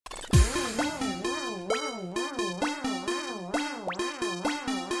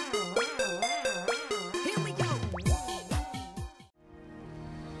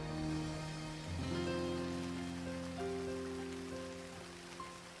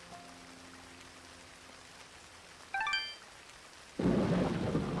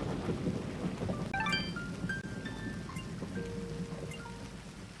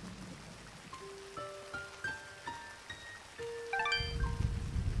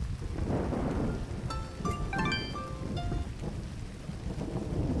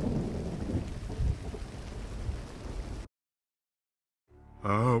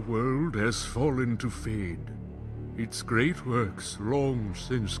Our world has fallen to fade, its great works long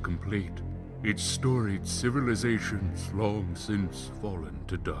since complete, its storied civilizations long since fallen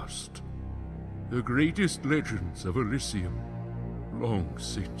to dust. The greatest legends of Elysium long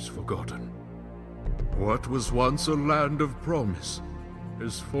since forgotten. What was once a land of promise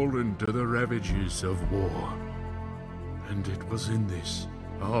has fallen to the ravages of war. And it was in this,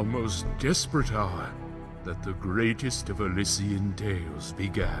 our most desperate hour, that the greatest of Elysian tales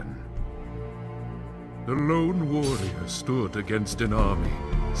began. The lone warrior stood against an army,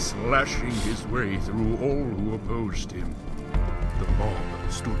 slashing his way through all who opposed him. The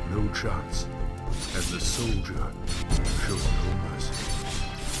mob stood no chance, and the soldier showed no mercy.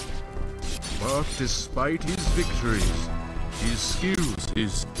 But despite his victories, his skills,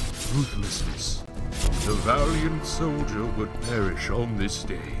 his ruthlessness, the valiant soldier would perish on this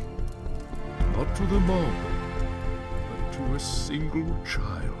day. Not to the mob, but to a single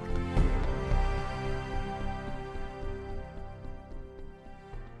child.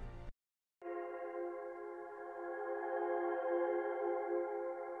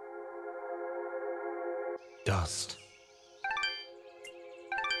 Dust.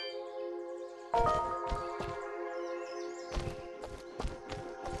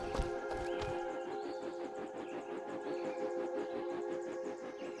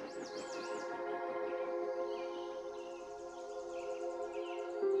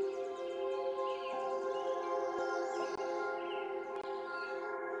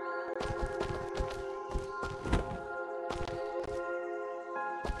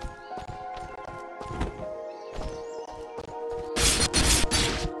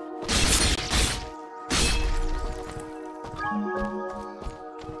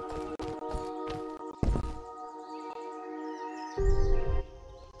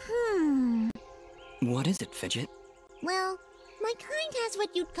 What is it, Fidget? Well, my kind has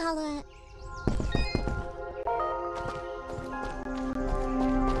what you'd call a...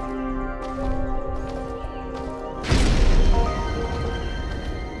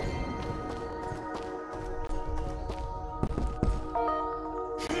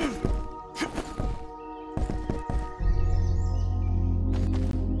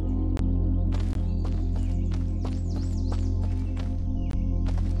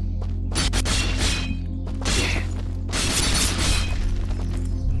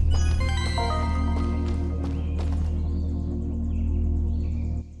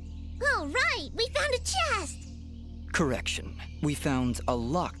 Correction. We found a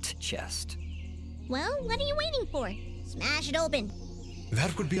locked chest. Well, what are you waiting for? Smash it open.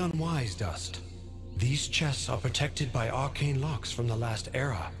 That would be unwise, Dust. These chests are protected by arcane locks from the last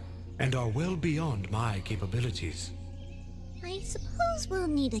era, and are well beyond my capabilities. I suppose we'll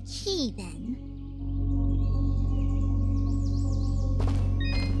need a key then.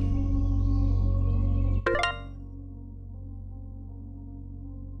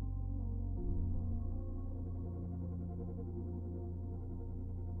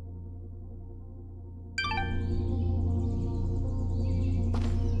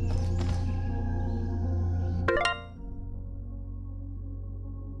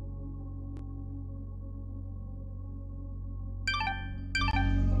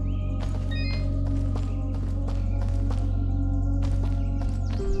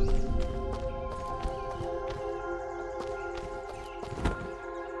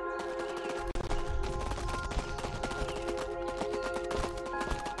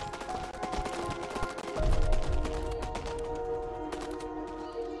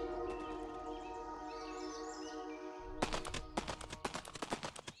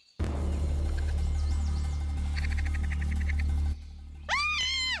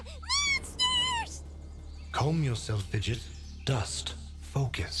 Calm yourself, Fidget. Dust.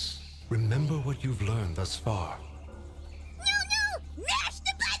 Focus. Remember what you've learned thus far. No! Mash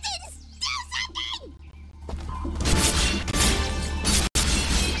the buttons! Do something!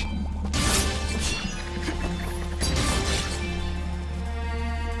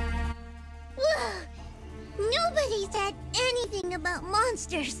 Nobody said anything about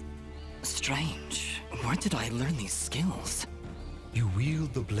monsters. Strange. Where did I learn these skills? You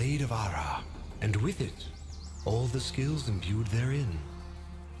wield the Blade of Ara, and with it, all the skills imbued therein.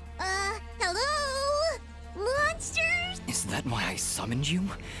 Hello? Monsters? Is that why I summoned you?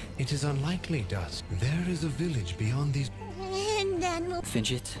 It is unlikely, Dust. There is a village beyond these... And then we'll...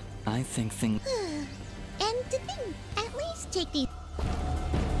 Fidget, I think things... And to think, at least take these...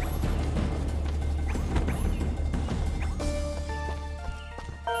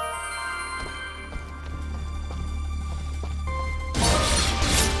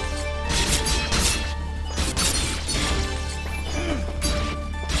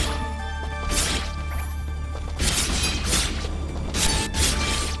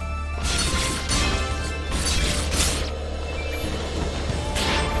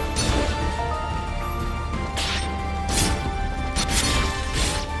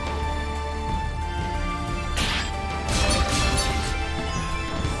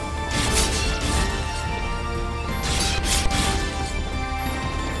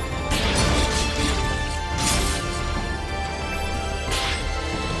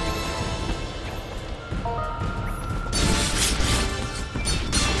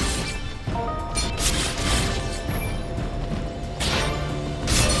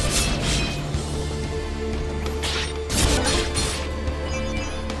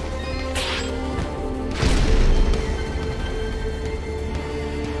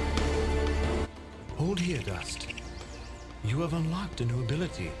 you have unlocked a new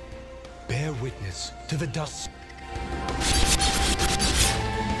ability. Bear witness to the dust.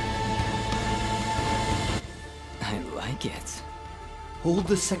 I like it. Hold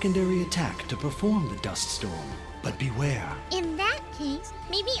the secondary attack to perform the dust storm, but beware. In that case,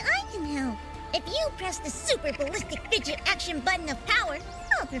 maybe I can help. If you press the super ballistic fidget action button of power,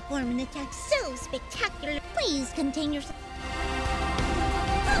 I'll perform an attack so spectacular. Please contain yourself.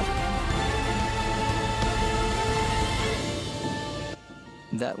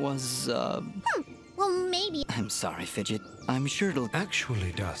 That was, Well, maybe. I'm sorry, Fidget. I'm sure it'll...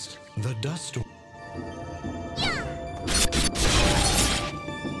 Actually, Dust, the dust storm.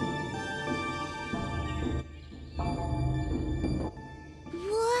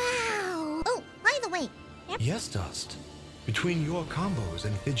 Wow! Oh, by the way, Yes, Dust. Between your combos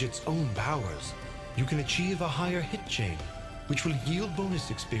and Fidget's own powers, you can achieve a higher hit chain, which will yield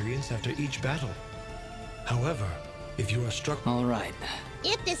bonus experience after each battle. However, if you are struck... All right.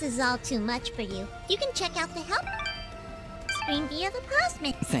 if this is all too much for you, you can check out the help screen via the pause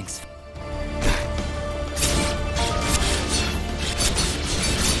menu. Thanks.